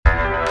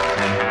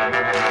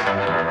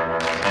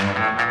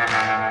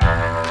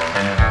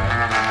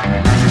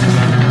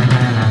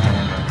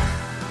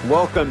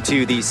welcome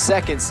to the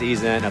second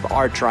season of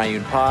Our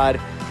Triune Pod.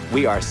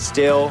 We are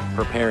still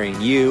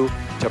preparing you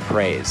to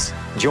praise.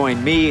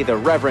 Join me, the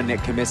Reverend Nick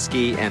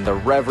Comiskey, and the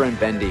Reverend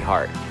Bendy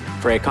Hart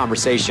for a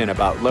conversation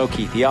about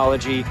low-key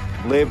theology,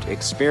 lived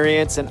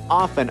experience, and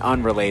often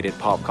unrelated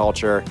pop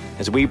culture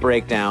as we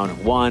break down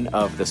one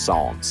of the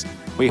Psalms.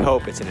 We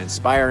hope it's an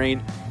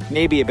inspiring,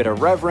 maybe a bit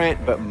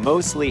irreverent, but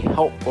mostly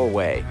helpful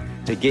way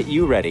to get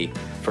you ready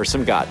for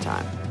some God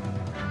time.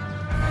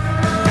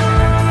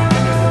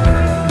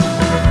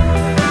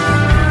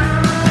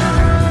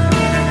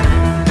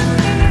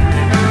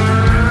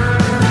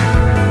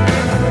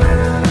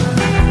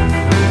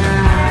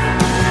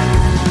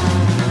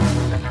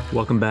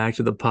 Welcome back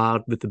to the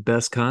pod with the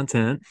best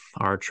content,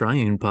 Our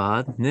Triune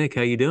Pod. Nick,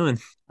 how you doing?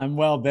 I'm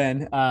well,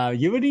 Ben.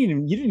 You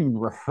didn't even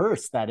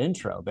rehearse that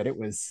intro, but it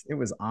was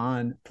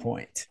on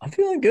point. I'm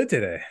feeling good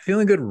today.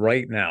 Feeling good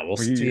right now. We'll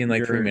see in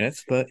like 3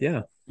 minutes, but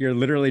yeah. You're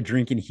literally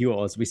drinking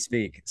Huel as we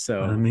speak.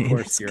 So I mean, of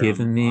course it's you're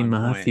giving me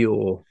my point.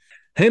 fuel.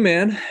 Hey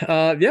man,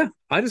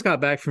 I just got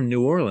back from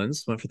New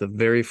Orleans, went for the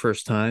very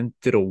first time,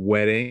 did a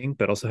wedding,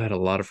 but also had a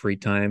lot of free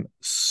time.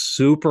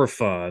 Super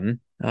fun.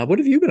 What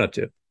have you been up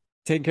to?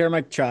 Taking care of my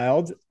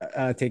child,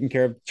 taking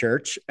care of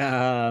church.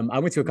 I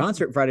went to a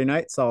concert Friday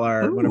night,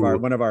 saw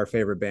one of our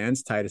favorite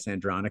bands, Titus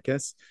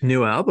Andronicus.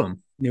 New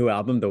album,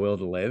 The Will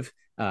to Live.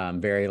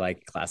 Very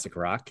like classic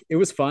rock. It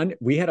was fun.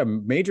 We had a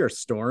major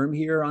storm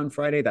here on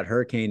Friday, that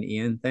Hurricane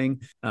Ian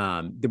thing.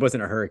 There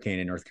wasn't a hurricane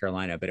in North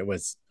Carolina, but it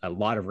was a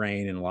lot of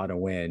rain and a lot of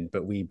wind,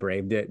 but we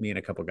braved it, me and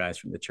a couple guys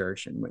from the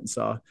church, and went and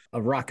saw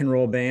a rock and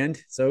roll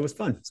band. So it was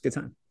fun. It's a good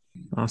time.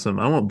 Awesome.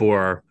 I won't bore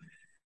our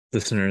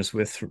listeners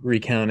with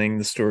recounting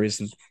the stories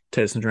of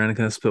Titus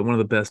Andronicus, but one of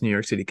the best New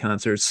York City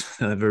concerts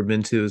I've ever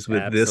been to is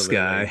with this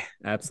guy.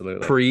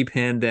 Absolutely.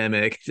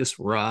 Pre-pandemic, just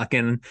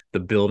rocking the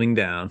building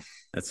down.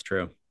 That's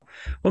true.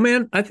 Well,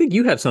 man, I think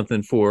you have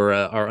something for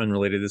our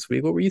Unrelated this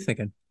week. What were you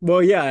thinking?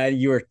 Well, yeah,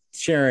 you were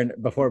sharing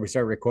before we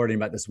started recording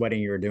about this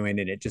wedding you were doing,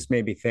 and it just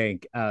made me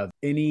think of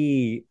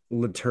any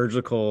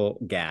liturgical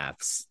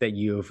gaffes that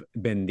you've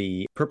been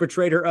the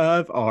perpetrator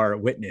of or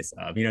witness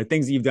of,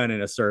 things you've done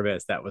in a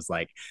service that was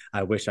like,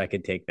 I wish I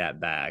could take that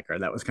back, or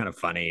that was kind of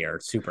funny or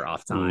super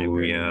off time.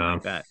 Ooh, yeah.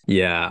 Like that.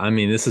 Yeah. I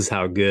mean, this is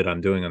how good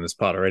I'm doing on this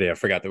pod already. I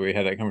forgot that we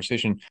had that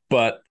conversation.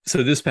 But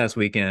so this past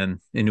weekend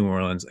in New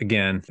Orleans,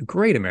 again, a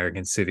great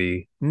American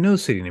city, no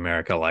city in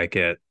America like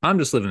it. I'm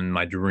just living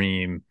my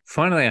dream.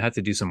 Finally, I had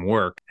to do some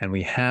work, and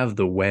we have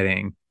the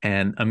wedding.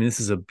 And I mean, this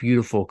is a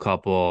beautiful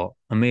couple,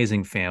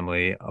 amazing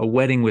family, a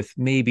wedding with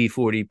maybe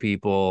 40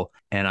 people.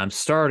 And I'm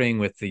starting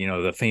with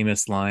the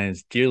famous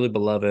lines, dearly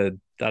beloved,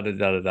 da da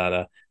da da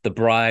da. The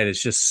bride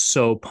is just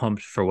so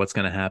pumped for what's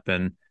going to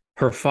happen.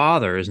 Her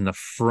father is in the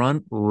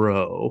front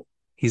row.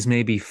 He's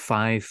maybe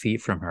 5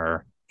 feet from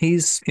her.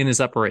 He's in his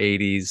upper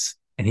 80s,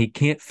 and he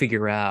can't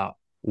figure out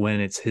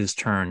when it's his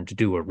turn to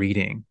do a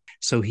reading.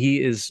 So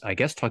he is, I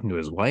guess, talking to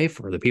his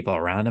wife or the people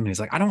around him. And he's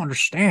like, I don't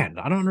understand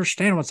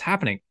what's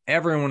happening.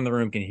 Everyone in the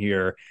room can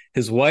hear.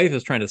 His wife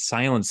is trying to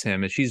silence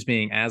him, and she's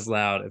being as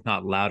loud, if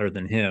not louder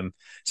than him.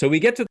 So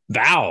we get to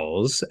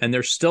vows, and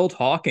they're still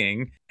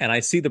talking. And I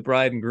see the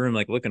bride and groom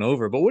like looking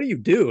over. But what do you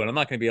do? And I'm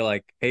not going to be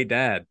like, hey,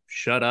 Dad,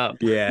 shut up.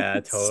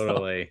 Yeah,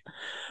 totally.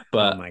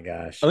 But oh my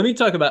gosh. Let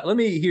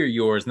me hear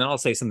yours, and then I'll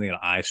say something that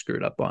I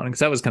screwed up on,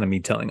 because that was kind of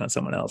me telling on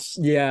someone else.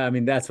 Yeah, I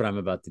mean, that's what I'm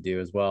about to do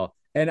as well.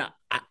 And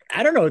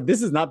I don't know,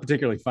 this is not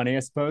particularly funny, I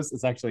suppose.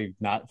 It's actually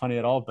not funny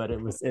at all, but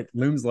it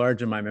looms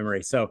large in my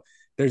memory. So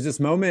there's this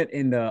moment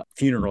in the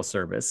funeral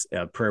service,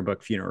 prayer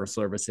book funeral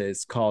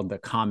services, called the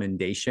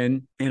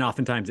commendation. And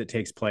oftentimes it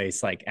takes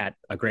place like at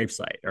a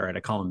gravesite or at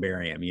a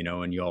columbarium,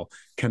 and you'll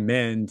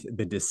commend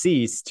the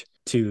deceased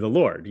to the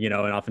Lord, and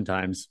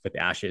oftentimes with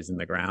ashes in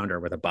the ground or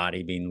with a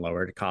body being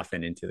lowered,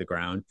 coffin into the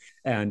ground.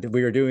 And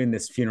we were doing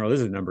this funeral,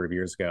 this is a number of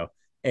years ago.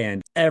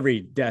 And every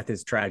death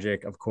is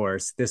tragic, of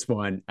course. This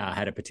one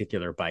had a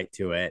particular bite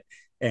to it.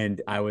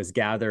 And I was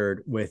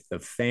gathered with the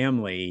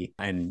family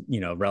and,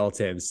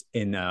 relatives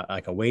in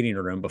like a waiting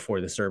room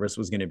before the service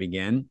was going to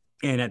begin.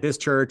 And at this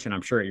church, and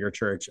I'm sure at your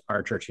church,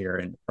 our church here,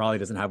 and Raleigh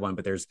doesn't have one,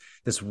 but there's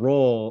this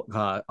role,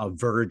 a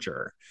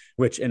verger,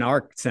 which in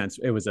our sense,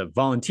 it was a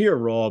volunteer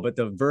role, but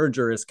the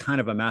verger is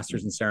kind of a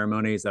master's in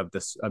ceremonies of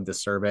the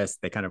service.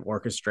 They kind of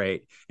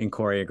orchestrate and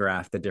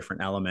choreograph the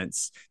different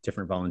elements,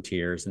 different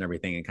volunteers and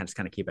everything, and kind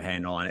of keep a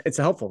handle on it. It's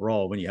a helpful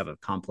role when you have a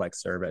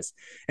complex service.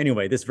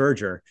 Anyway, this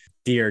verger,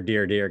 dear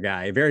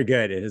guy, very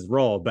good at his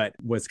role, but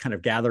was kind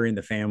of gathering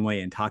the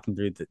family and talking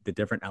through the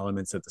different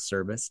elements of the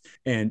service.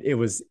 And it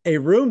was a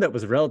room that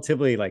was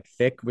relatively like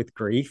thick with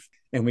grief.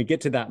 And we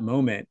get to that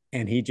moment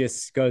and he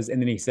just goes, and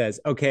then he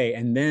says, okay,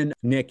 and then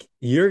Nick,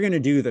 you're going to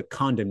do the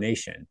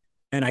condemnation.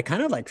 And I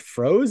kind of like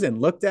froze and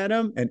looked at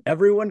him, and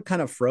everyone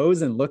kind of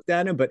froze and looked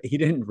at him, but he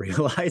didn't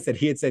realize that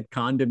he had said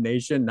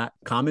condemnation, not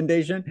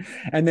commendation,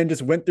 and then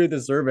just went through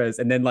the service.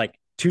 And then like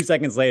 2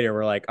 seconds later,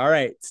 we're like, all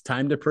right, it's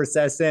time to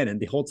process in. And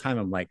the whole time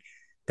I'm like,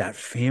 that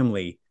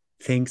family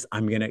thinks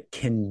I'm going to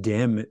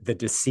condemn the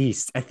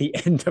deceased at the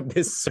end of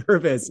this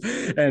service.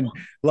 And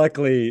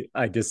luckily,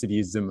 I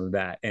disabused him of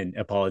that and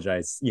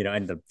apologized,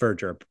 and the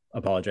verger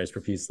apologized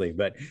profusely.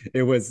 But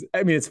it was,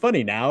 I mean, it's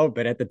funny now,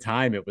 but at the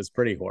time, it was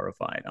pretty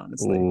horrifying,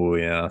 honestly. Oh,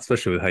 yeah.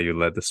 Especially with how you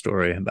led the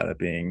story about it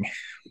being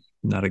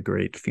not a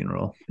great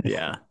funeral.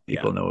 Yeah.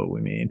 People know what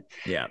we mean.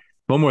 Yeah.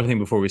 One more thing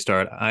before we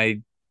start.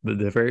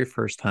 The very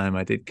first time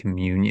I did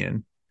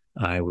communion,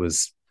 I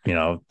was,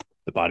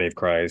 the body of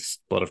Christ,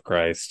 blood of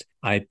Christ.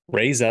 I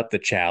raise up the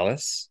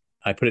chalice.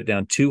 I put it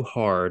down too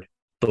hard.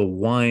 The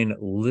wine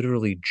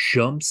literally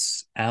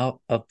jumps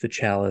out of the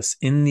chalice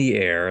in the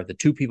air. The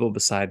two people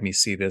beside me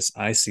see this.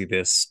 I see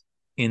this.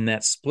 In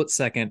that split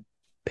second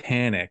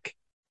panic,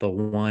 the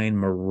wine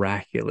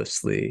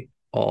miraculously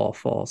all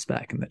falls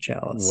back in the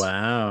chalice.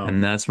 Wow.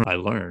 And that's when I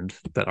learned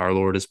that our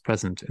Lord is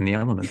present in the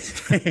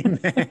elements.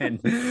 Amen.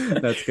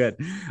 That's good.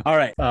 All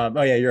right.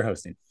 You're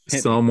hosting.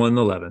 Psalm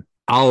 111.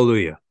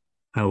 Alleluia.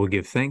 I will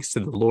give thanks to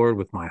the Lord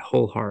with my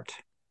whole heart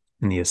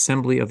in the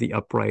assembly of the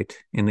upright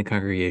in the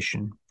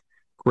congregation.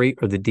 Great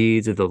are the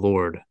deeds of the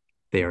Lord.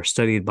 They are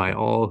studied by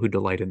all who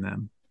delight in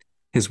them.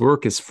 His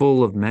work is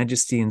full of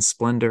majesty and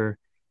splendor,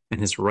 and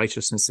his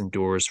righteousness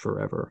endures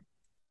forever.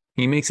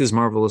 He makes his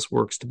marvelous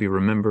works to be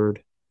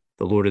remembered.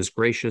 The Lord is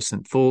gracious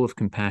and full of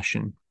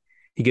compassion.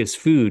 He gives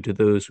food to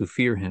those who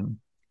fear him.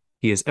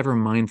 He is ever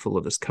mindful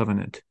of his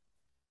covenant.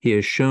 He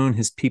has shown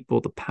his people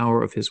the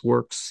power of his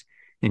works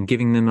in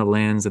giving them the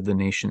lands of the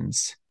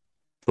nations.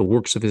 The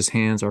works of his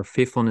hands are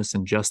faithfulness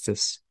and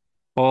justice.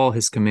 All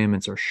his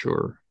commandments are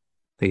sure.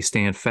 They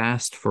stand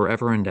fast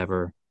forever and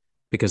ever,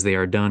 because they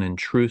are done in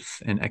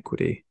truth and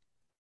equity.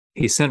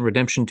 He sent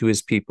redemption to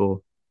his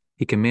people.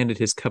 He commanded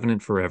his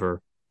covenant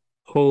forever.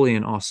 Holy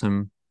and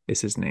awesome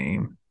is his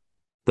name.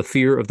 The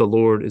fear of the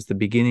Lord is the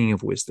beginning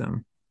of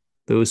wisdom.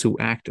 Those who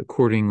act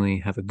accordingly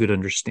have a good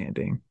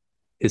understanding.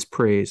 His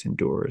praise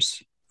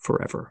endures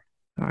forever.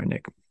 All right,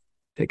 Nick,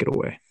 take it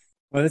away.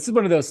 Well, this is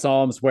one of those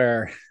Psalms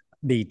where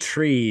the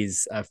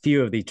trees, a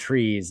few of the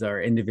trees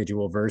or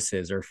individual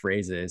verses or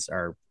phrases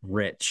are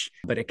rich,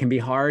 but it can be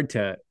hard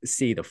to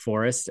see the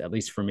forest, at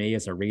least for me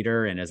as a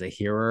reader and as a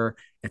hearer.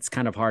 It's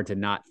kind of hard to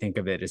not think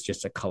of it as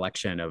just a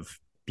collection of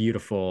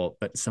beautiful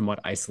but somewhat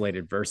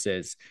isolated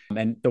verses.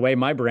 And the way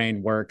my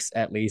brain works,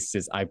 at least,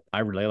 is I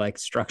really like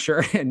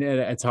structure, and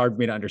it's hard for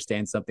me to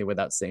understand something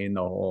without saying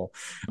the whole.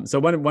 So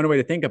one way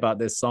to think about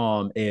this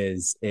psalm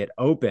is it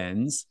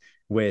opens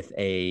with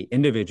a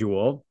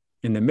individual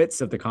in the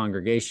midst of the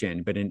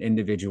congregation, but an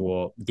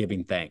individual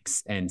giving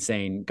thanks and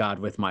saying, God,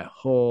 with my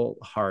whole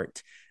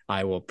heart,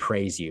 I will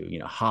praise you,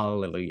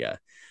 hallelujah.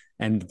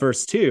 And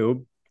verse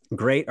 2,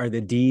 great are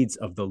the deeds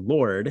of the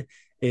Lord,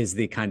 is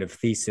the kind of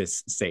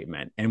thesis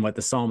statement. And what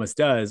the psalmist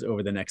does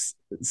over the next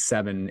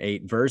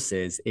 7-8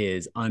 verses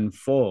is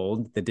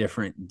unfold the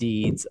different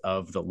deeds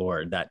of the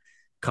Lord that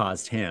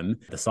caused him,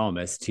 the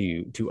psalmist,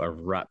 to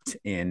erupt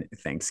in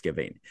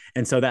thanksgiving.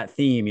 And so that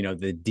theme,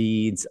 the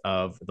deeds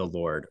of the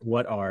Lord,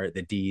 what are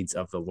the deeds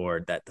of the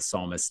Lord that the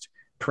psalmist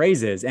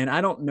praises? And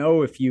I don't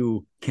know if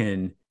you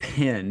can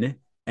pin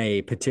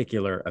a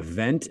particular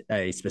event,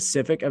 a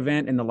specific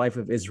event in the life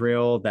of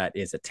Israel that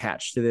is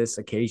attached to this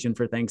occasion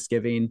for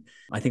Thanksgiving.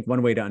 I think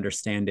one way to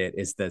understand it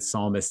is the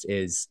psalmist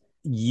is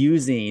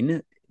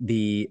using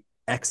the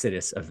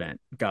Exodus event,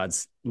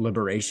 God's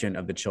liberation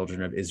of the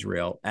children of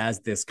Israel,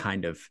 as this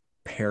kind of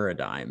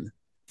paradigm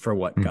for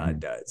what God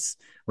does,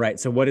 right?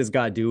 So what does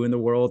God do in the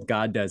world?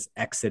 God does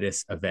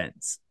Exodus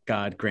events.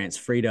 God grants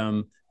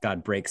freedom.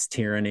 God breaks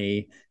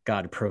tyranny.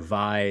 God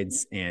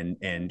provides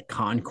and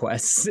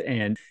conquests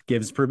and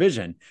gives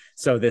provision.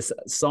 So this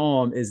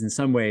psalm is in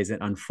some ways an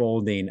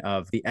unfolding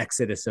of the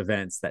Exodus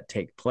events that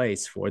take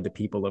place for the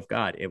people of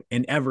God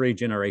in every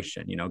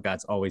generation.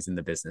 God's always in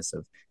the business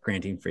of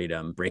granting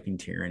freedom, breaking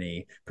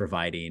tyranny,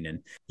 providing.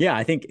 And yeah,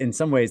 I think in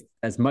some ways,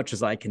 as much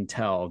as I can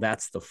tell,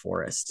 that's the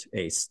forest,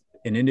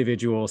 an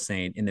individual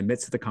saying, in the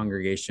midst of the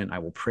congregation, I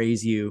will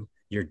praise you.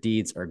 Your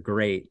deeds are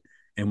great.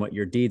 And what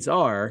your deeds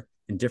are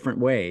in different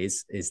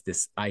ways is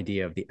this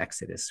idea of the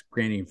Exodus,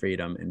 granting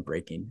freedom and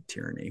breaking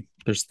tyranny.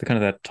 There's the kind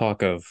of that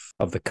talk of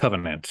the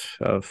covenant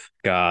of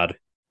God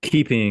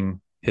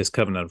keeping his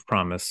covenant of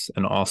promise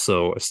and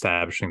also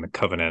establishing the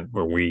covenant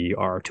where we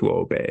are to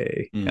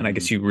obey. And I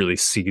guess you really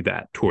see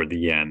that toward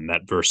the end,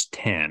 that verse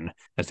 10,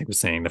 I think was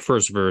saying the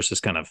first verse is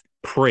kind of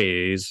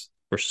praise.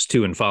 Verses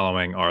 2 and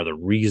following are the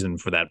reason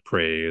for that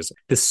praise.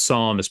 This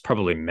psalm is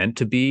probably meant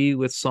to be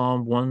with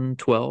Psalm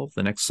 112,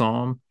 the next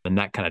psalm. And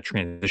that kind of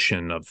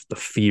transition of the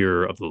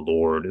fear of the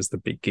Lord is the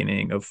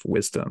beginning of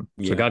wisdom.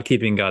 Yeah. So God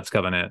keeping God's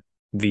covenant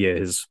via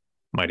his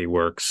mighty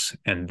works,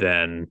 and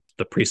then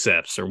the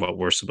precepts are what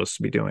we're supposed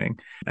to be doing.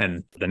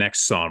 And the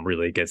next psalm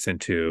really gets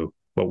into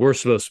what we're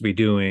supposed to be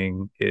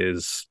doing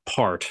is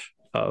part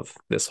of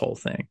this whole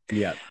thing.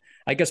 Yeah.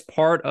 I guess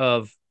part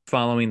of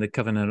following the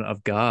covenant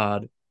of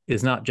God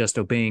is not just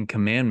obeying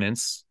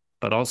commandments,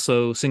 but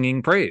also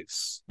singing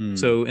praise.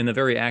 So in the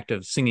very act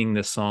of singing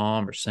this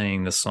psalm or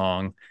saying this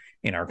song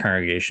in our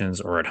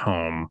congregations or at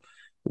home,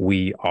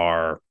 we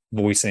are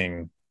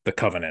voicing the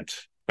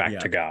covenant back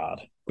to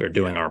God. we're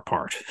doing our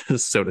part,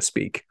 so to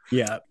speak.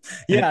 Yeah.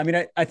 Yeah. I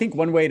mean, I think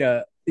one way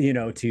to,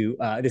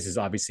 this is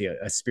obviously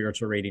a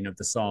spiritual reading of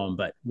the Psalm,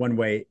 but one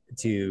way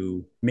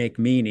to make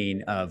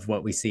meaning of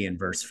what we see in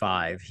verse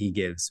 5, he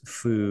gives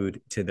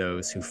food to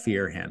those who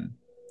fear him.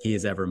 He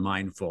is ever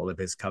mindful of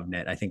his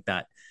covenant. I think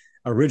that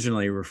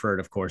originally referred,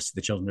 of course, to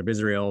the children of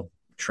Israel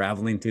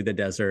traveling through the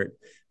desert,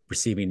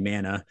 receiving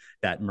manna,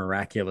 that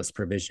miraculous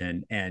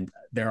provision. And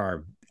there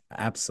are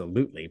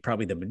absolutely,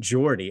 probably the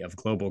majority of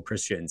global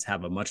Christians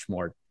have a much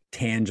more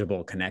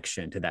tangible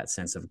connection to that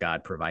sense of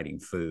God providing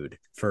food.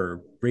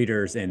 For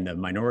readers in the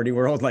minority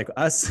world like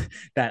us,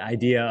 that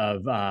idea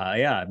of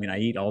I mean, I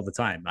eat all the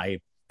time. I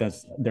have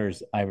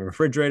a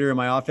refrigerator in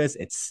my office,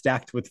 it's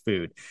stacked with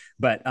food.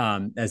 But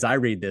as I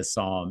read this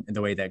psalm and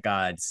the way that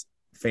God's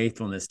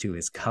faithfulness to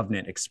his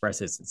covenant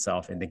expresses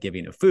itself in the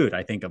giving of food,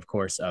 I think, of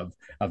course, of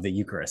the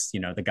Eucharist,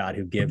 the God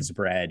who gives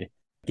bread,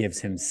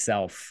 gives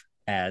himself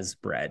as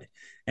bread.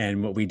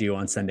 And what we do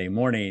on Sunday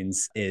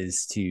mornings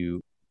is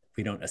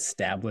we don't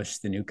establish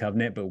the new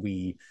covenant, but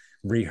we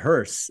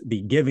rehearse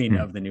the giving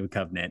of the new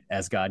covenant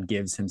as God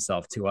gives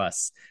himself to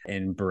us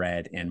in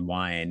bread and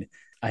wine.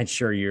 I'm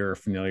sure you're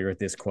familiar with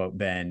this quote,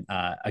 Ben.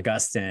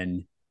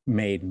 Augustine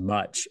made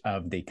much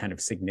of the kind of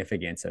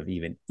significance of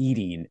even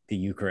eating the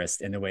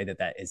Eucharist in the way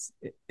that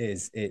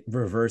is it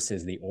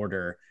reverses the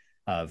order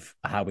of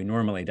how we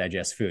normally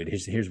digest food.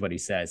 Here's what he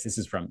says. This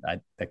is from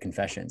the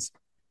Confessions.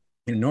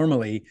 And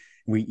normally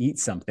we eat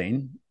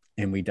something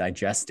and we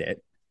digest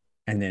it,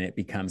 and then it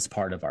becomes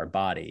part of our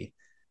body.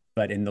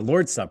 But in the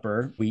Lord's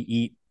Supper, we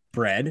eat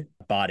bread,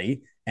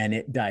 body, and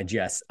it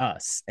digests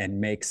us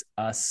and makes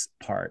us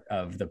part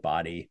of the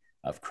body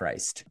of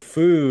Christ.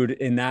 Food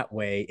in that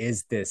way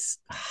is this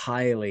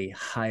highly,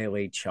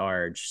 highly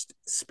charged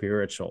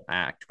spiritual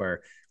act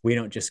where we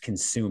don't just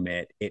consume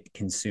it, it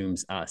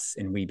consumes us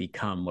and we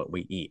become what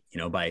we eat.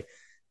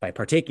 By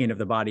partaking of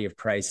the body of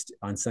Christ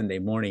on Sunday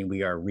morning,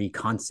 we are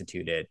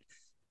reconstituted,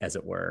 as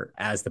it were,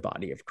 as the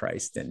body of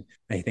Christ. And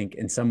I think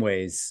in some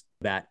ways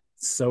that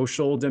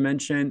social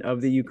dimension of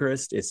the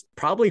Eucharist is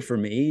probably, for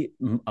me,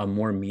 a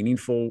more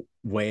meaningful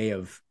way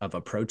of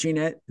approaching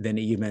it than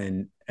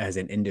even as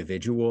an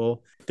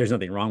individual. There's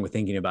nothing wrong with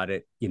thinking about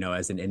it,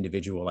 as an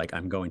individual, like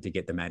I'm going to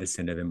get the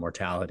medicine of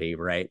immortality,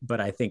 right?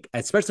 But I think,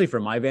 especially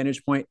from my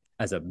vantage point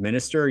as a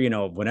minister,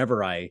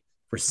 whenever I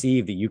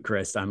receive the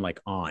Eucharist, I'm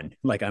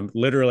I'm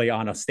literally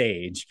on a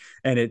stage,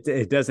 and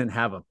it doesn't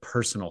have a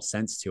personal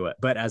sense to it.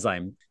 But as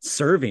I'm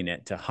serving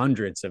it to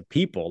hundreds of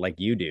people, like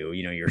you do,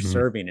 you're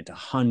serving it to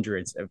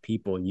hundreds of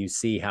people, you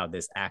see how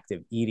this act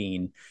of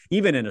eating,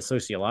 even in a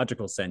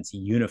sociological sense,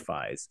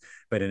 unifies.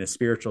 But in a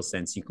spiritual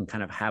sense, you can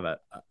kind of have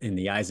in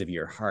the eyes of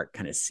your heart,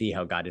 kind of see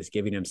how God is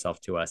giving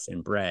himself to us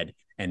in bread.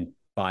 And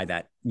by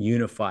that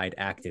unified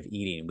act of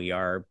eating, we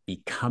are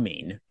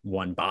becoming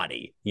one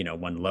body,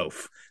 one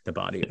loaf, the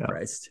body of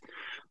Christ.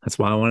 That's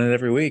why I want it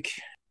every week.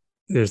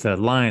 There's that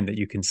line that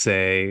you can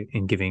say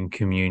in giving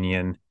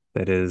communion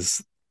that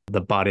is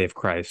the body of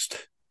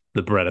Christ,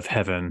 the bread of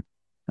heaven.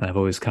 And I've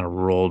always kind of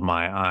rolled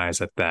my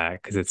eyes at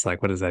that because it's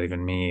like, what does that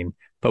even mean?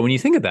 But when you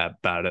think about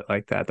it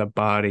like that, the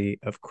body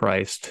of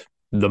Christ,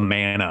 the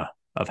manna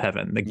of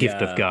heaven, the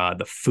gift of God,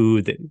 the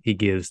food that he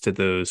gives to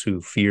those who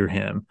fear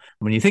him.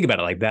 When you think about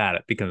it like that,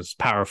 it becomes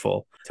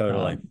powerful.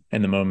 Totally.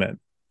 In the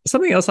moment.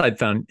 Something else I'd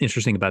found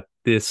interesting about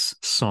this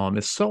psalm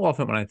is so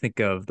often when I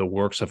think of the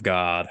works of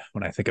God,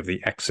 when I think of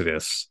the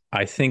Exodus,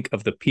 I think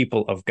of the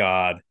people of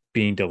God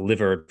being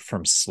delivered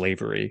from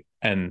slavery.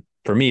 And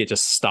for me, it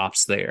just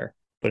stops there.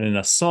 But in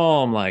a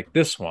psalm like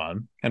this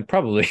one, and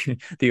probably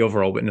the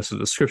overall witness of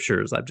the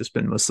scriptures, I've just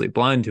been mostly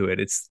blind to it.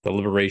 It's the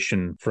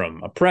liberation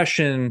from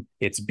oppression.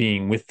 It's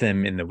being with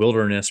them in the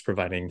wilderness,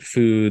 providing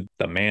food,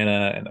 the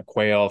manna and the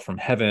quail from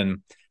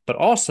heaven, but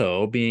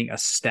also being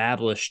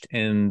established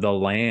in the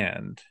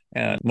land.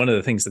 And one of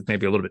the things that may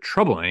be a little bit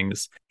troubling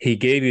is he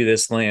gave you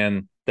this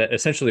land that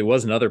essentially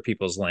wasn't other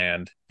people's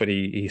land, but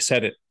he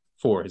set it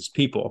for his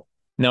people.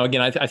 Now,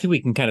 again, I think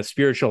we can kind of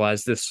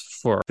spiritualize this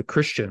for the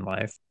Christian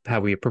life,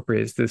 how we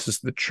appropriate this as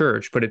the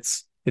church, but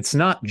it's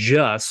not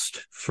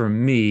just for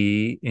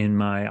me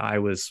I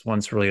was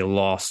once really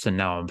lost and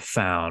now I'm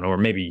found, or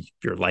maybe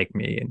you're like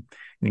me and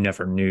you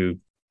never knew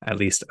at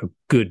least a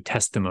good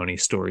testimony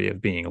story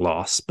of being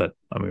lost, but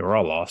we were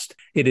all lost.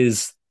 It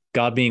is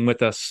God being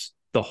with us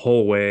the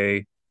whole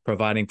way,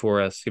 providing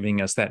for us, giving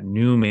us that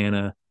new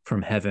manna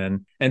from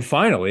heaven, and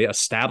finally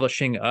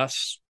establishing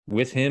us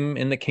with him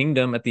in the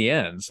kingdom at the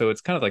end. So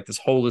it's kind of like this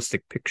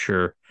holistic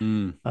picture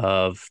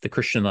of the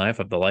Christian life,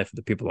 of the life of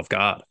the people of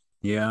God.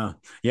 Yeah,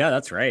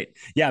 that's right.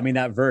 Yeah, I mean,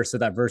 that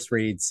verse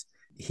reads,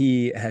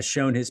 he has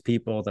shown his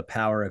people the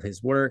power of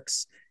his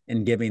works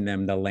in giving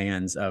them the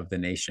lands of the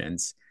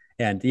nations.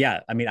 And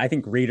yeah, I mean, I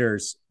think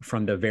readers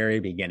from the very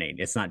beginning,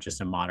 it's not just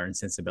a modern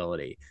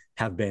sensibility,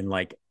 have been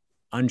like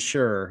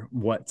unsure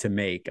what to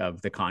make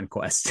of the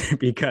conquest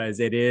because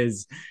it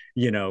is,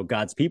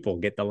 God's people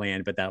get the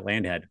land, but that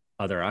land had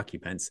other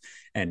occupants.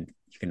 And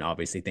you can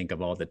obviously think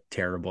of all the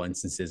terrible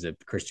instances of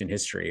Christian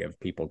history of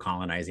people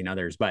colonizing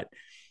others. But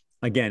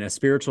again, a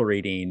spiritual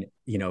reading,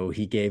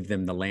 he gave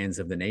them the lands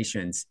of the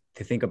nations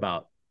to think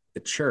about the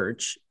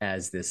church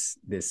as this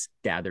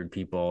gathered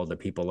people, the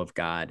people of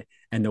God,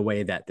 and the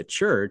way that the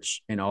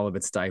church in all of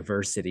its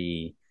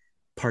diversity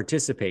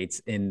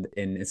participates in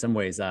some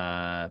ways,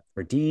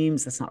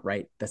 redeems. That's not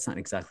right. That's not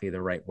exactly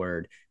the right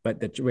word, but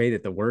the way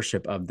that the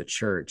worship of the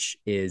church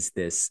is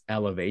this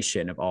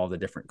elevation of all the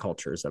different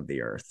cultures of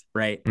the earth,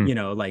 right?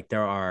 Like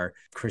there are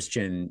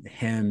Christian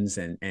hymns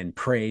and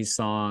praise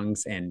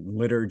songs and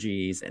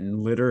liturgies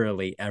and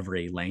literally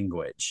every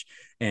language.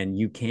 And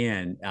you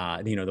can,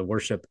 the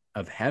worship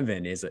of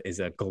heaven is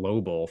a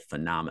global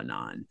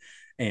phenomenon.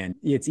 And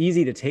it's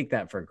easy to take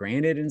that for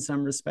granted in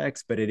some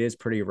respects, but it is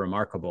pretty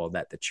remarkable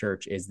that the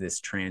church is this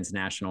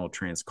transnational,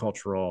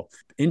 transcultural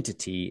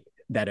entity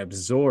that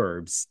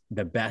absorbs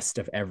the best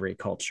of every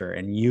culture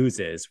and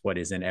uses what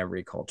is in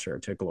every culture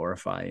to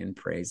glorify and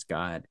praise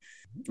God.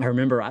 I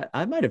remember,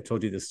 I might have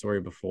told you this story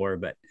before,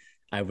 but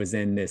I was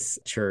in this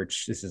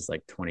church, this is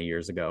like 20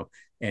 years ago,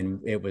 and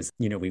it was,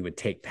 we would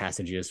take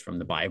passages from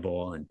the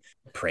Bible and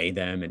pray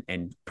them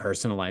and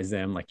personalize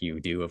them like you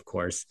do, of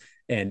course.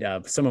 And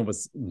someone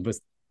was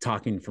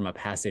talking from a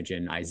passage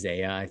in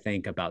Isaiah, I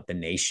think, about the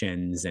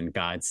nations and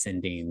God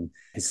sending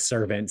his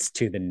servants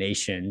to the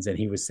nations. And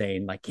he was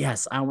saying like,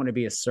 yes, I want to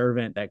be a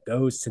servant that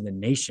goes to the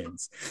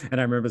nations.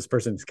 And I remember this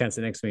person kind of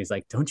sitting next to me. He's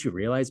like, don't you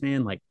realize,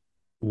 man, like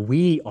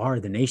we are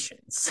the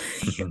nations,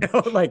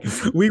 like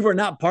we were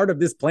not part of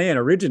this plan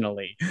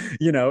originally,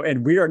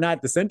 and we are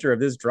not the center of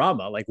this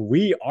drama. Like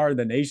we are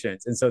the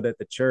nations. And so that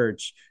the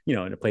church, in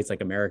a place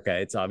like America,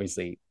 it's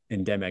obviously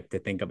endemic to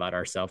think about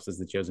ourselves as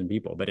the chosen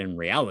people. But in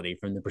reality,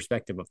 from the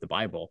perspective of the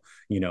Bible,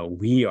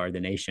 we are the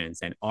nations,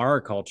 and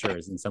our culture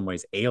is in some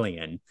ways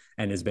alien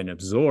and has been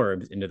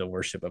absorbed into the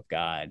worship of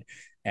God.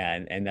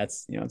 And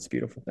that's, it's a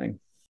beautiful thing.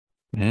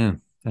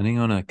 Man, ending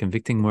on a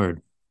convicting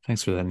word.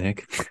 Thanks for that,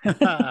 Nick.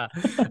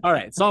 All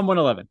right. Psalm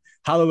 111.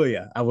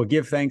 Hallelujah. I will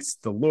give thanks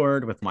to the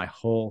Lord with my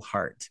whole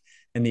heart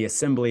in the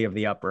assembly of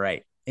the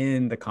upright,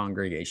 in the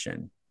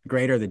congregation.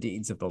 Great are the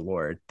deeds of the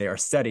Lord. They are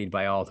studied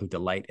by all who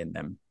delight in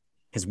them.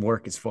 His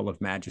work is full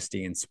of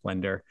majesty and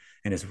splendor,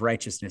 and his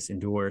righteousness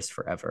endures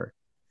forever.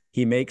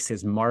 He makes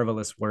his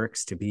marvelous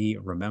works to be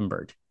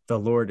remembered. The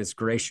Lord is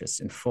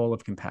gracious and full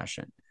of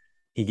compassion.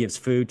 He gives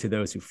food to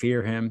those who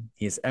fear him.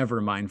 He is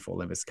ever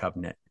mindful of his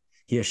covenant.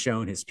 He has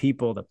shown his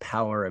people the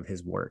power of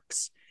his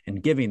works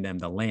and giving them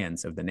the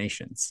lands of the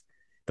nations.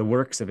 The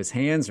works of his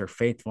hands are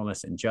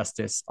faithfulness and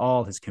justice.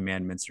 All his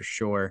commandments are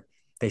sure.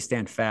 They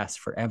stand fast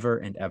forever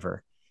and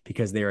ever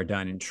because they are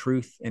done in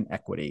truth and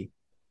equity.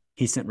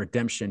 He sent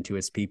redemption to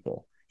his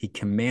people. He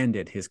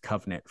commanded his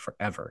covenant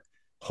forever.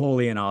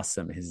 Holy and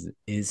awesome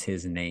is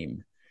his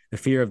name. The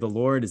fear of the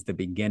Lord is the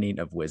beginning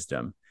of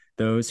wisdom.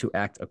 Those who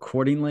act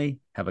accordingly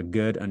have a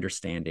good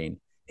understanding.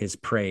 His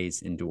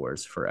praise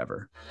endures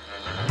forever.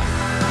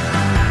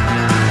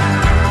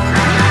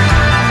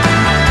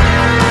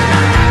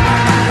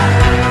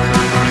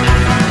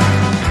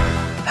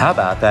 How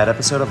about that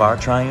episode of Our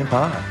Triune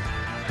Pod?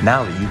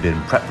 Now that you've been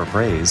prepped for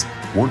praise,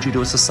 won't you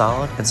do us a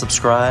solid and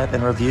subscribe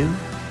and review?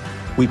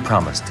 We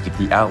promise to keep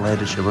the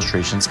outlandish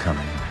illustrations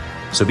coming,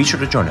 so be sure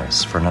to join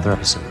us for another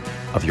episode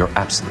of your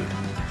absolute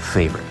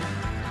favorite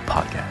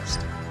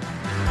podcast.